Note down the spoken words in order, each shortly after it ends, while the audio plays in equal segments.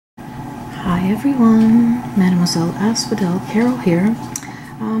Hi everyone, Mademoiselle Asphodel Carol here.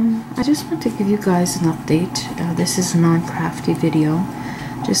 I just want to give you guys an update. This is a non-crafty video,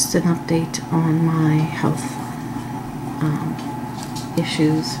 just an update on my health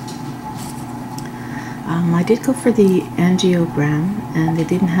issues. I did go for the angiogram and they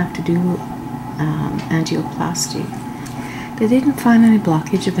didn't have to do angioplasty. They didn't find any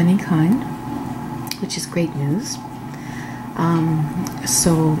blockage of any kind, which is great news.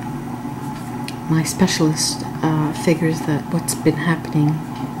 So my specialist figures that what's been happening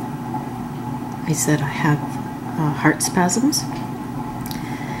is that I have heart spasms,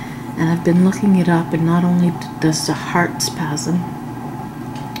 and I've been looking it up, and not only does the heart spasm,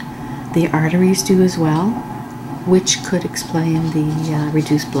 the arteries do as well, which could explain the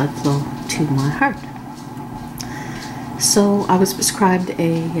reduced blood flow to my heart. So I was prescribed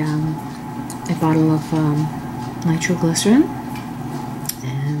a bottle of nitroglycerin,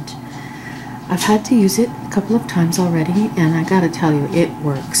 and I've had to use it a couple of times already, and I gotta tell you, it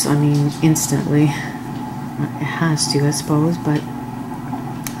works. I mean, instantly. It has to, I suppose, but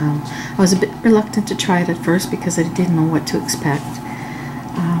I was a bit reluctant to try it at first because I didn't know what to expect.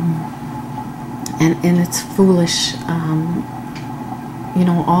 And it's foolish. You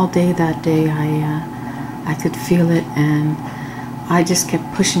know, all day that day I could feel it, and I just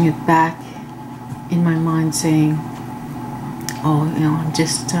kept pushing it back in my mind, saying, oh, you know, I'm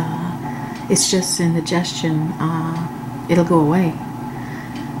just it's just indigestion, it'll go away.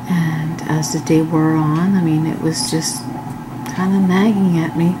 And as the day wore on, I mean, it was just kind of nagging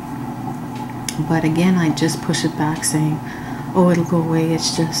at me, but again I just push it back, saying, oh, it'll go away,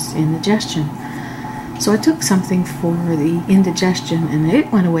 it's just indigestion. So I took something for the indigestion and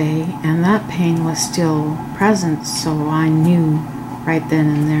it went away, and that pain was still present, so I knew right then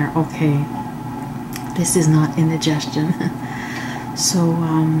and there, okay, this is not indigestion. So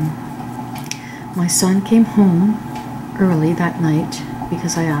my son came home early that night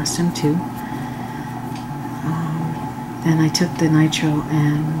because I asked him to, and I took the nitro,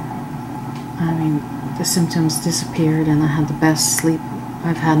 and I mean, the symptoms disappeared, and I had the best sleep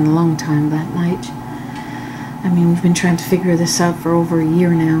I've had in a long time that night. I mean, we've been trying to figure this out for over a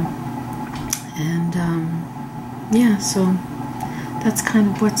year now, and yeah, so that's kind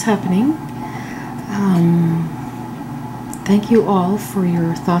of what's happening. Thank you all for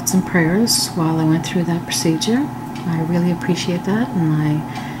your thoughts and prayers while I went through that procedure. I really appreciate that, and I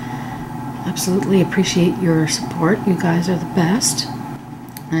absolutely appreciate your support. You guys are the best.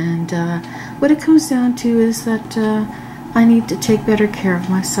 And what it comes down to is that I need to take better care of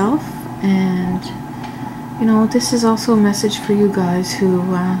myself, and you know, this is also a message for you guys who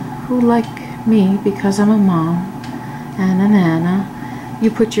like me, because I'm a mom and a nana.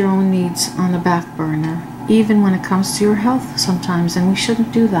 You put your own needs on the back burner, even when it comes to your health sometimes, and we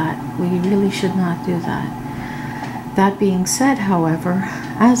shouldn't do that. We really should not do that. That being said, however,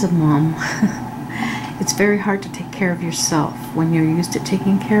 as a mom, it's very hard to take care of yourself when you're used to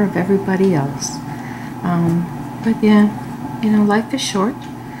taking care of everybody else. But yeah, you know, life is short,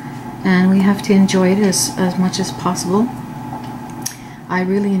 and we have to enjoy it as much as possible. I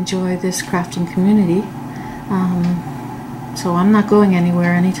really enjoy this crafting community, so I'm not going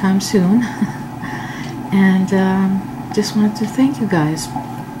anywhere anytime soon. And just wanted to thank you guys.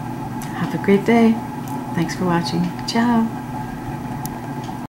 Have a great day. Thanks for watching. Ciao.